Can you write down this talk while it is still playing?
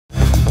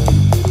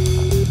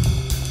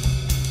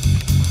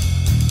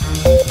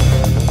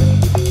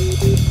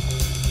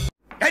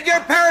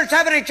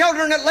parents have any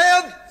children that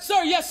lived?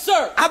 Sir, yes,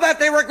 sir. I bet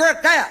they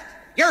regret that.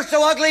 You're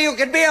so ugly you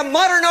could be a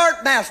modern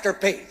art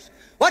masterpiece.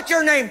 What's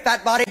your name,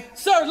 fat body?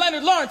 Sir,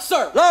 Leonard Lawrence,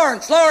 sir.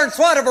 Lawrence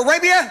what, of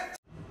Arabia?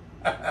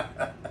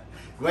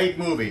 Great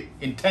movie,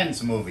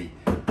 intense movie.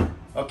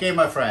 Okay,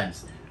 my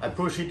friends, I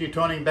appreciate you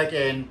tuning back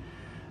in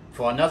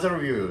for another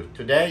review.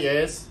 Today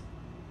is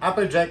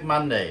Applejack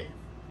Monday.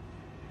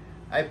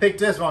 I picked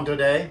this one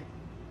today.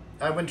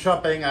 I went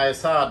shopping, I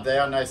saw it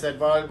there and I said,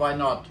 well, why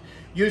not?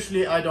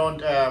 Usually I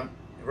don't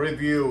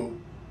review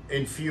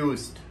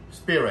infused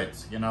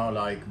spirits, you know,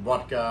 like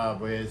vodka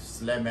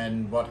with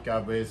lemon,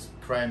 vodka with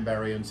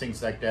cranberry and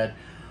things like that,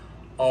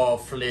 or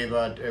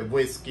flavored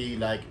whiskey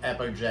like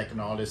Applejack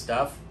and all this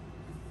stuff.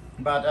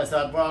 But I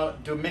thought, well,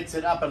 to mix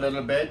it up a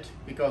little bit,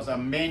 because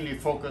I'm mainly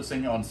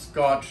focusing on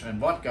scotch and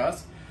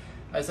vodkas,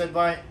 I said,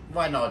 why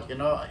not? You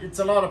know, it's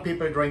a lot of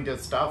people drink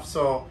this stuff,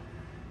 so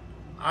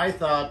I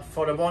thought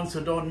for the ones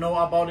who don't know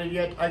about it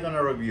yet, I'm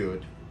gonna review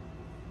it.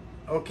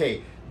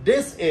 Okay,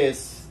 this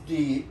is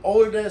the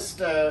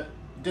oldest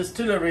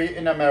distillery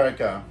in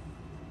America.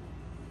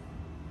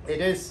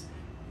 It is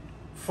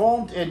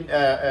formed in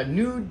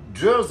New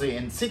Jersey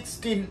in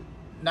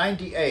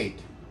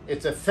 1698.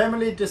 It's a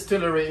family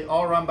distillery,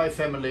 all run by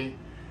family,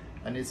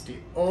 and it's the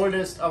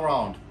oldest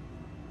around.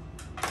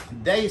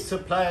 They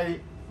supply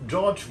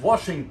George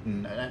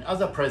Washington and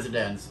other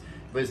presidents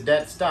with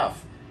that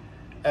stuff.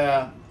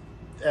 One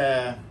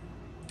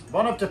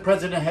of the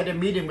presidents had a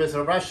meeting with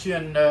a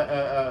Russian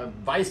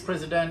vice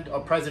president or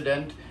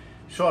president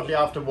shortly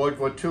after World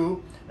War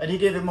II, and he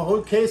gave him a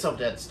whole case of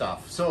that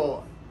stuff.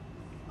 So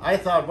I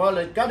thought, well,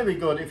 it got to be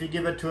good if you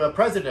give it to a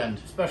president,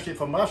 especially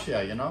from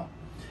Russia, you know.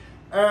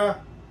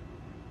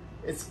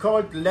 It's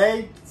called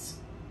Late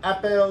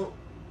Applejack.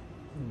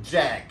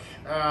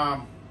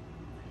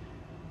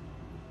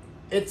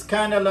 It's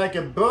kind of like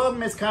a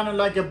bourbon, it's kind of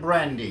like a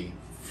brandy,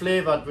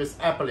 flavored with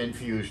apple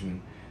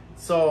infusion.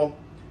 So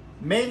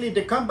mainly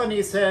the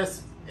company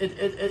says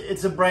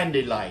it's a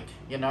brandy-like,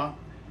 you know.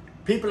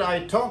 People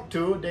I talk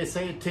to, they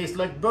say it tastes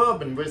like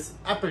bourbon with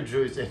apple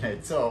juice in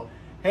it. So,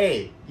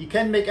 hey, you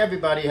can make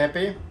everybody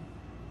happy.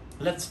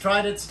 Let's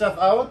try that stuff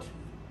out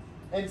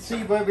and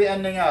see where we're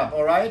ending up,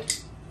 all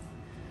right?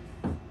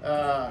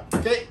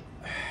 Okay.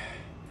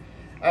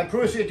 I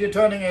appreciate you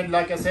turning in,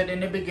 like I said in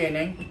the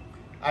beginning.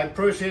 I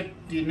appreciate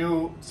the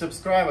new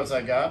subscribers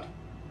I got.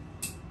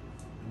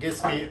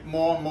 Gives me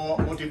more and more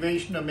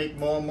motivation to make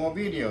more and more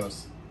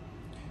videos.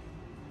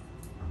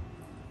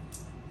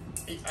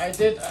 I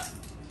did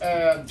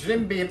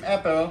Jim Beam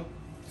apple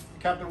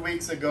a couple of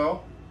weeks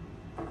ago.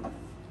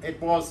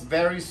 It was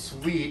very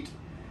sweet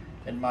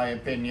in my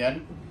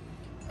opinion.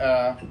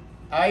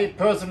 I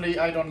personally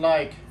don't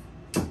like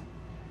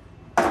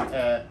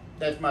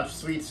that much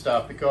sweet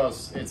stuff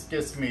because it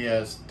gives me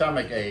a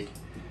stomach ache.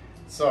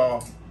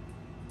 So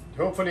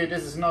hopefully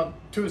this is not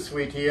too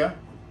sweet here,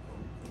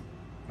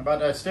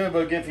 but I still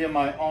will give you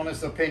my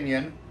honest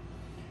opinion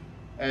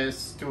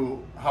as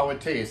to how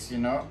it tastes, you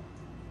know.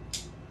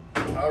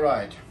 All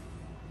right,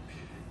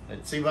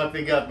 let's see what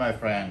we got, my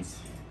friends.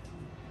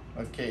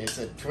 Okay, it's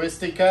a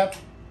twisty cup.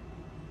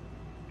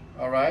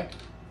 All right.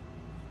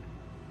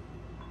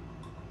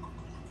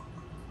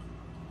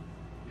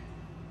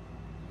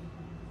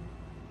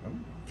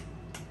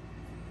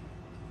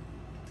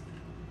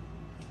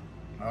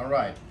 All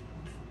right.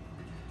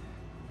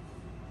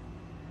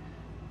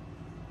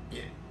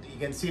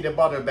 You can see the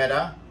bottle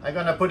better. I'm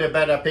gonna put a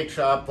better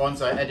picture up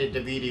once I edit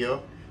the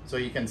video so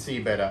you can see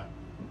better.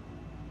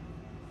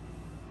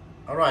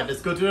 All right,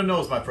 let's go to the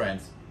nose, my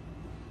friends.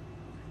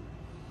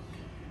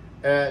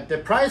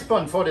 The price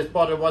point for this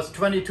bottle was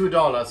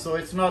 $22, so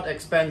it's not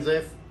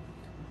expensive,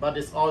 but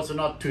it's also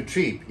not too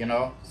cheap, you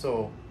know,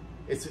 so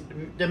it's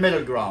the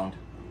middle ground.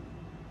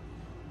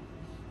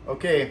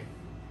 Okay,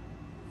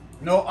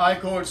 no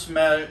alcohol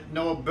smell,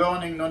 no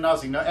burning, no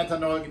nothing, no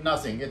ethanol,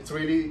 nothing. It's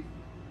really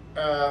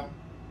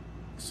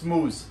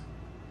smooth,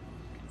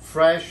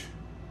 fresh.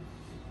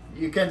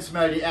 You can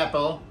smell the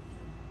apple,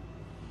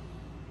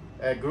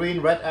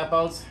 green, red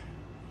apples.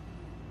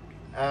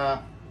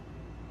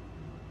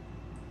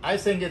 I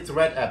think it's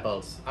red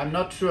apples. I'm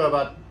not sure,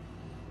 but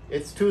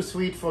it's too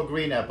sweet for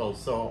green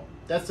apples, so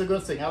that's a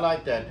good thing. I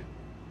like that.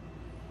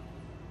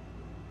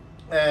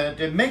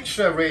 The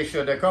mixture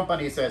ratio, the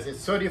company says,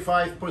 it's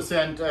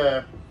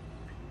 35%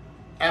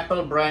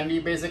 apple brandy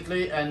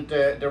basically, and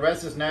the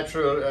rest is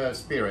natural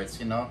spirits,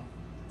 you know.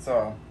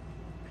 So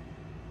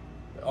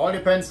it all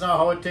depends now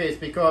how it tastes,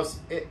 because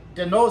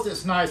the nose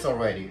is nice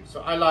already,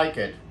 so I like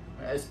it.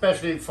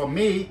 Especially for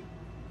me,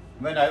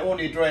 when I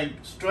only drink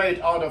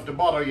straight out of the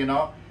bottle, you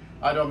know.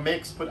 I don't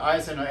mix, put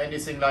ice in or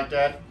anything like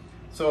that.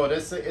 So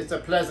it's a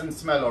pleasant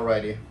smell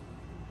already.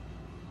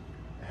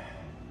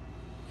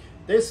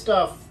 This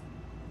stuff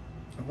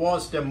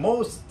was the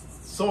most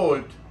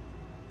sold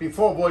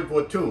before World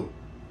War II,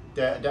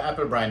 the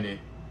apple brandy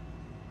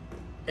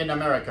in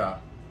America.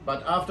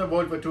 But after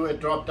World War II it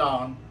dropped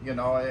down, you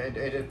know,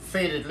 it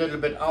faded a little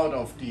bit out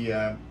of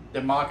the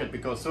market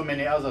because so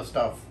many other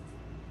stuff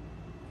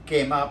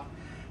came up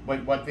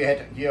with what we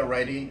had here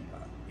already,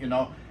 you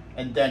know.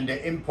 and then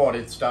the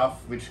imported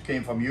stuff, which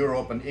came from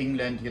Europe and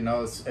England, you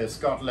know,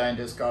 Scotland,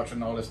 the Scotch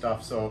and all the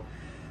stuff. So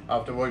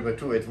after World War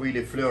II, it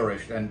really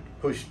flourished and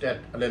pushed that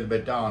a little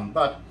bit down.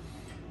 But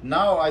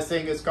now I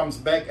think it comes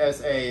back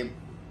as a,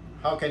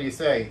 how can you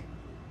say,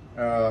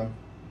 a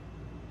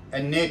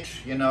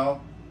niche, you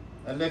know,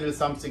 a little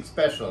something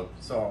special.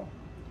 So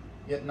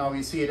yet now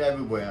you see it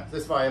everywhere.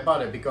 This is why I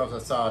bought it, because I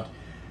saw it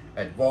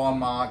at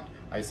Walmart,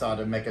 I saw it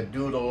at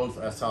Macadoodles,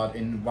 I saw it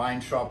in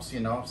wine shops, you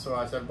know. So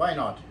I said, why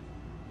not?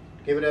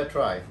 Give it a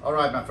try. All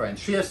right, my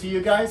friends. Cheers to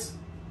you guys.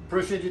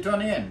 Appreciate you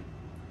tuning in.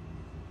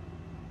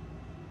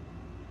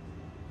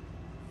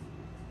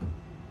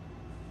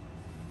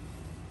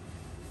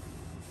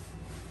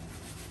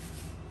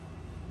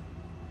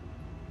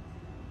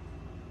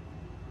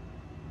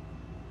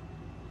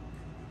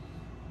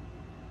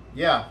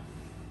 Yeah.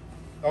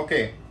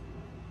 Okay.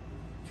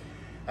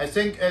 I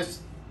think it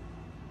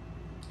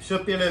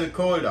should be a little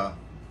colder.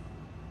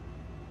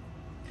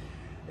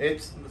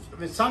 It's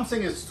when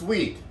something is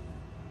sweet,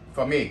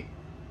 for me.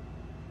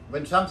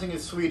 When something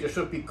is sweet, it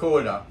should be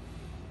colder.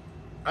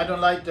 I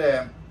don't like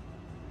the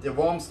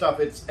warm stuff.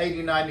 It's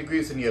 89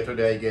 degrees in here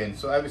today again,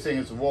 so everything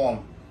is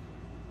warm.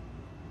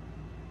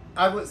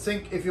 I would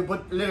think if you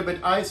put a little bit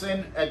ice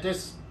in at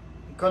this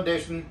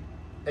condition,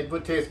 it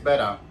would taste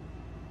better.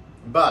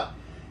 But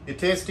you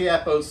taste the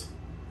apples.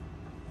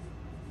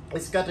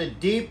 It's got a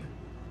deep,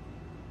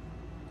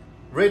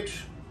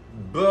 rich,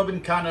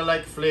 bourbon kind of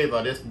like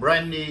flavor. This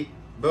brandy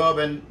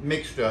bourbon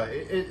mixture.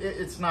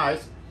 It's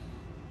nice.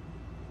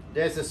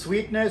 There's a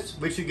sweetness,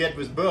 which you get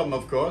with bourbon,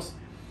 of course.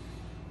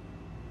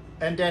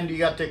 And then you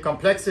got the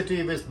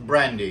complexity with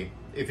brandy,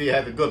 if you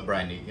have a good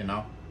brandy, you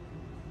know.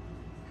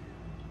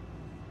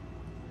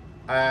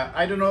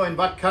 I don't know in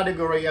what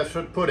category I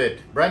should put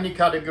it. Brandy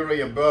category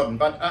or bourbon,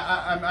 but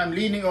I'm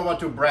leaning over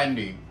to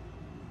brandy.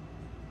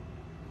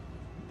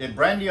 The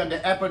brandy and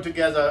the apple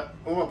together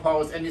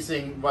overpowers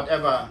anything,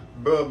 whatever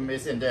bourbon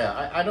is in there.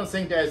 I don't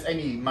think there's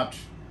any much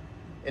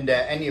in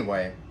there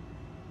anyway.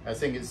 I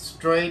think it's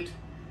straight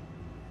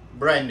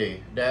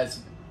brandy.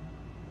 There's,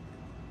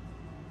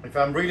 if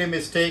I'm really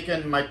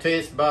mistaken, my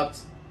taste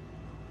buds,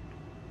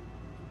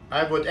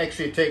 I would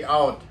actually take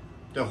out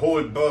the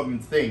whole bourbon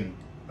thing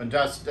and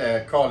just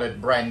call it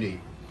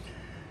brandy.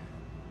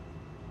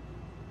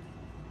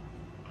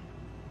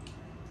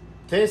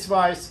 Taste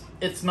wise,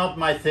 it's not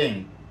my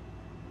thing.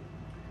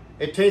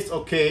 It tastes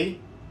okay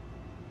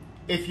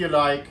if you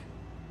like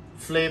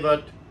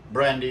flavored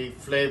brandy,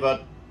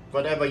 flavored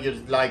whatever you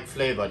like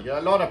flavored.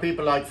 A lot of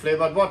people like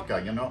flavored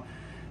vodka, you know,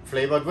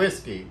 flavored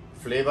whiskey,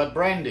 flavored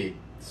brandy.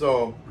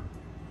 So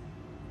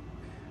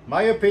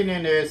my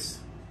opinion is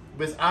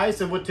with ice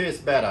it would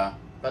taste better,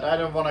 but I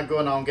don't want to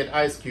go now and get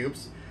ice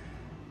cubes.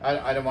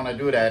 I don't want to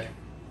do that.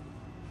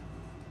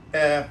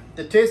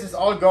 The taste is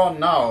all gone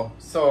now,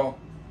 so,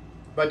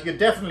 but you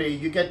definitely,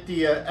 you get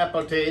the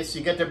apple taste,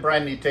 you get the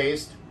brandy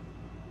taste.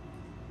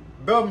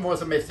 Bourbon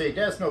was a mistake.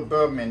 There's no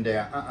bourbon in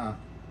there.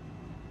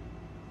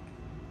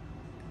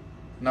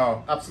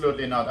 No,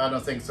 absolutely not. I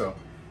don't think so.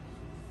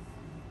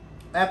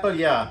 Apple,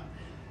 yeah.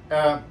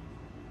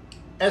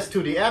 As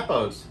to the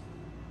apples,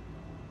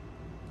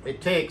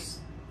 it takes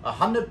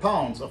 100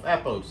 pounds of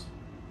apples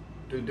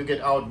to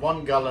get out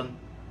 1 gallon,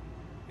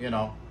 you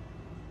know,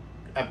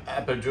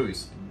 apple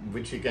juice,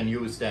 which you can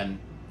use then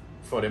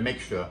for the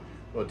mixture.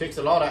 So it takes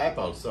a lot of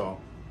apples. So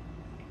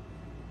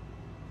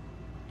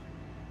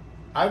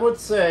I would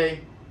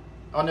say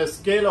on a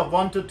scale of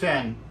 1 to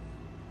 10,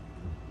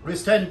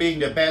 with 10 being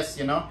the best,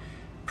 you know,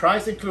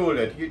 price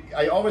included.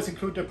 I always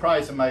include the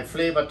price in my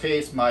flavor,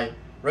 taste, my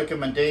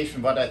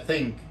recommendation, what I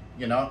think,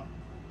 you know,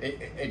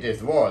 it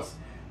is worth.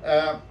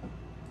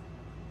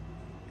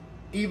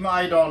 Even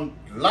I don't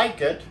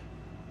like it,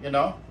 you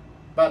know,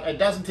 but it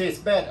doesn't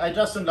taste bad. I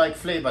just don't like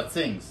flavored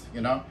things,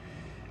 you know.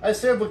 I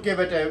still would give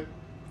it a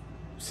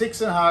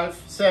 6.5,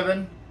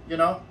 7, you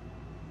know.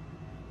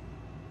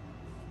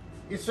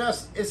 It's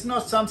just, it's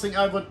not something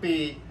I would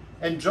be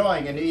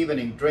enjoying in the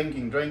evening,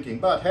 drinking.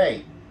 But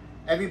hey,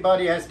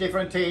 everybody has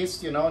different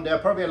tastes, you know, and there are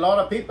probably a lot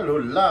of people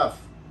who love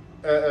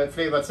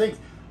flavored things.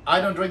 I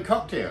don't drink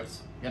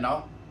cocktails, you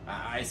know.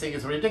 I think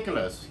it's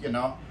ridiculous, you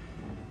know.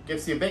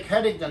 Gives you a big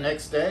headache the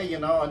next day, you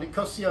know, and it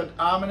costs you an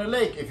arm and a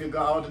leg if you go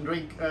out and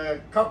drink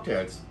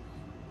cocktails.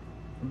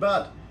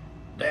 But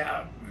there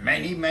are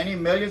many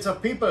millions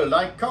of people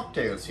like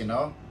cocktails, you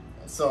know.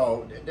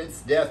 So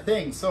that's their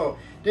thing. So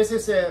this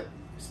is a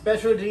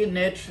specialty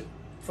niche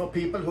for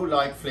people who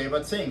like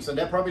flavored things, and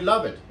they probably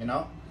love it, you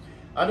know.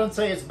 I don't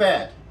say it's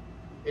bad.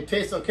 It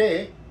tastes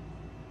okay.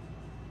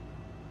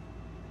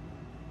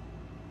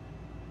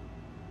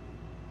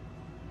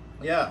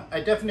 Yeah, I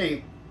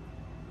definitely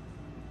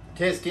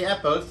taste the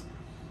apples,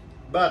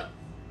 but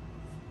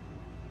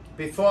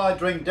before I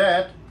drink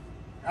that,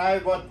 I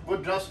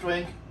would just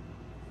drink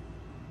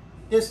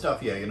this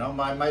stuff here, you know,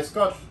 my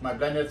scotch, my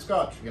blended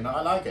scotch, you know.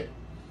 I like it.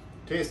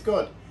 Tastes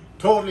good.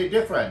 Totally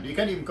different. You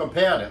can't even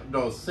compare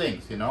those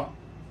things, you know.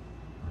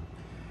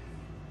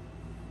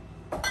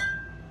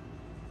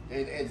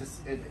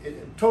 It's a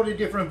totally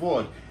different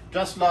world.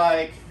 Just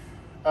like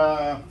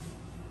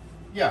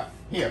Yeah,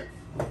 here.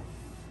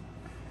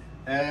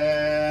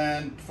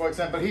 And for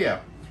example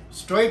here,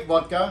 straight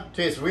vodka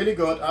tastes really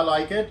good. I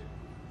like it.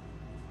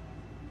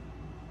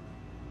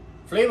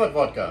 Flavored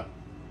vodka,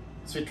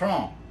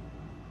 citron.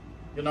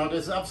 You know,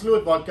 this is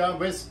absolute vodka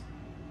with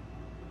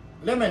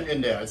lemon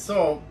in there.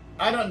 So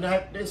I don't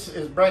have, this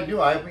is brand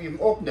new. I haven't even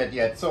opened it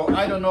yet. So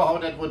I don't know how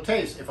that would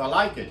taste if I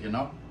like it, you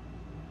know,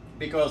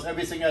 because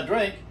everything I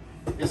drink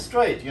is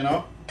straight, you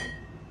know.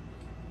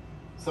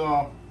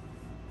 So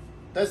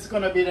that's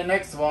gonna be the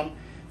next one.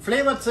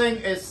 Flavored thing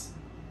is,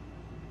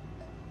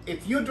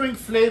 if you drink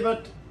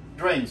flavored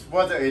drinks,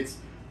 whether it's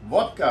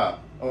vodka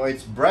or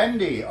it's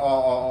brandy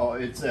or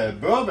it's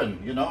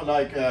bourbon, you know,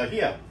 like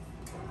here,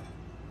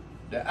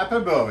 the apple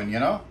bourbon, you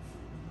know,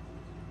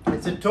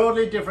 it's a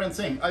totally different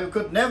thing. I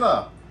could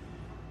never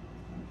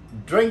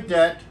drink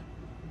that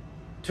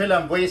till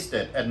I'm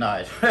wasted at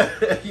night.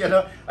 You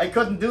know, I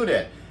couldn't do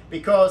that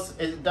because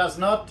it does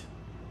not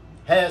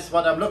has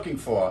what I'm looking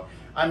for.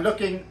 I'm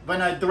looking,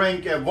 when I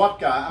drink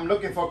vodka, I'm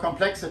looking for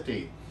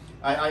complexity.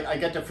 I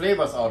get the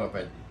flavors out of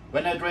it.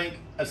 When I drink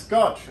a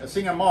scotch, a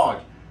single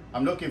malt,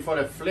 I'm looking for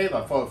the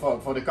flavor,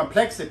 for the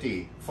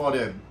complexity, for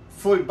the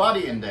full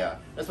body in there.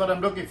 That's what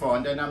I'm looking for.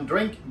 And then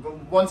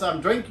once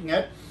I'm drinking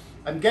it,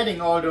 I'm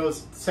getting all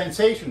those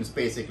sensations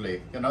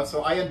basically, you know,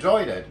 so I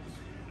enjoyed it.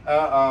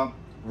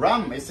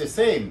 Rum is the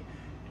same.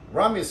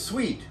 Rum is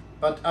sweet,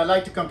 but I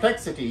like the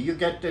complexity. You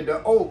get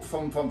the oak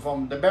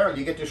from the barrel,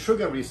 you get the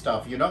sugary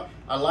stuff, you know.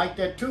 I like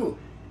that too.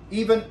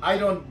 Even I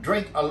don't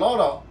drink a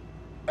lot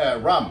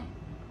of rum.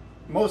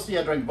 Mostly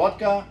I drink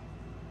vodka,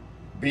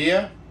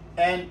 beer,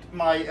 and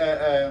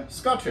my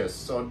scotches,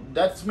 so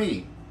that's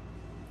me.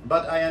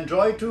 But I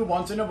enjoy too,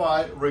 once in a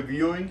while,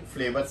 reviewing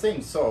flavored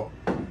things. So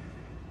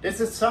this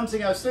is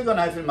something I'm still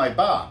gonna have in my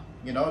bar,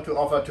 you know, to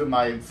offer to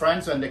my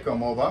friends when they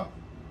come over.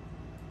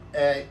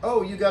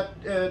 Oh, you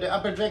got the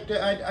Applejack,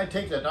 I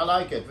take that, I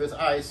like it, with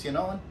ice, you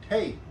know, and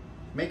hey,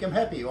 make him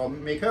happy, or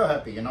make her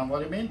happy, you know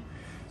what I mean?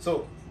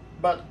 So,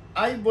 but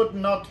I would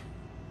not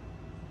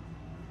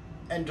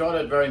enjoy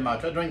that very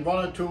much. I drink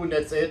one or two and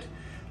that's it,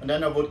 and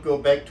then I would go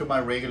back to my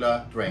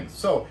regular drinks.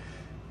 So,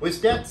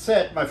 with that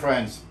said, my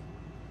friends,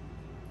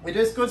 it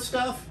is good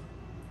stuff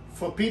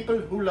for people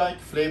who like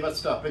flavored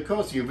stuff,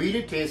 because you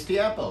really taste the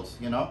apples,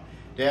 you know.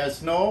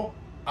 There's no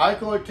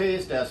alcohol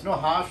taste, there's no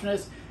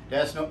harshness,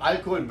 there's no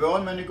alcohol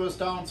burn when it goes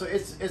down. So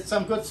it's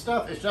some good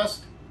stuff. It's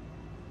just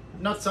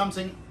not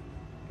something,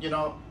 you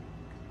know,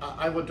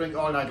 I would drink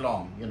all night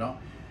long, you know.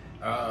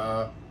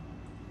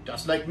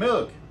 Just like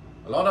milk.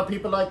 A lot of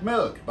people like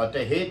milk, but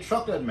they hate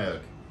chocolate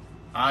milk.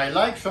 I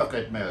like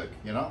chocolate milk,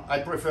 you know. I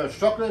prefer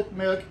chocolate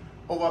milk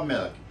over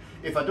milk.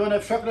 If I don't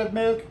have chocolate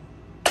milk,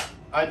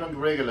 I drink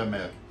regular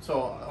milk.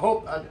 So I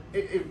hope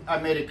I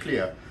made it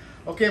clear.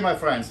 Okay, my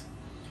friends,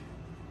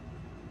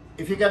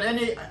 if you got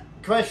any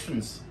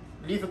questions,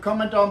 leave a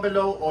comment down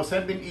below or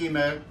send me an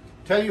email.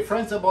 Tell your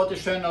friends about the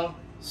channel.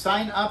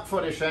 Sign up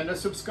for the channel.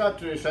 Subscribe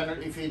to the channel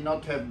if you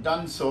not have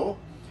done so.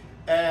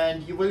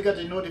 And you will get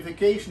a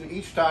notification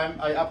each time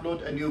I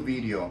upload a new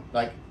video,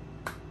 like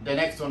the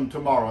next one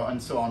tomorrow,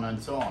 and so on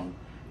and so on.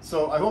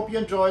 So I hope you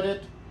enjoyed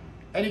it.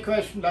 Any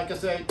question, like I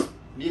said,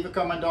 leave a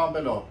comment down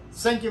below.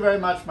 Thank you very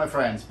much, my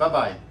friends. Bye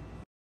bye.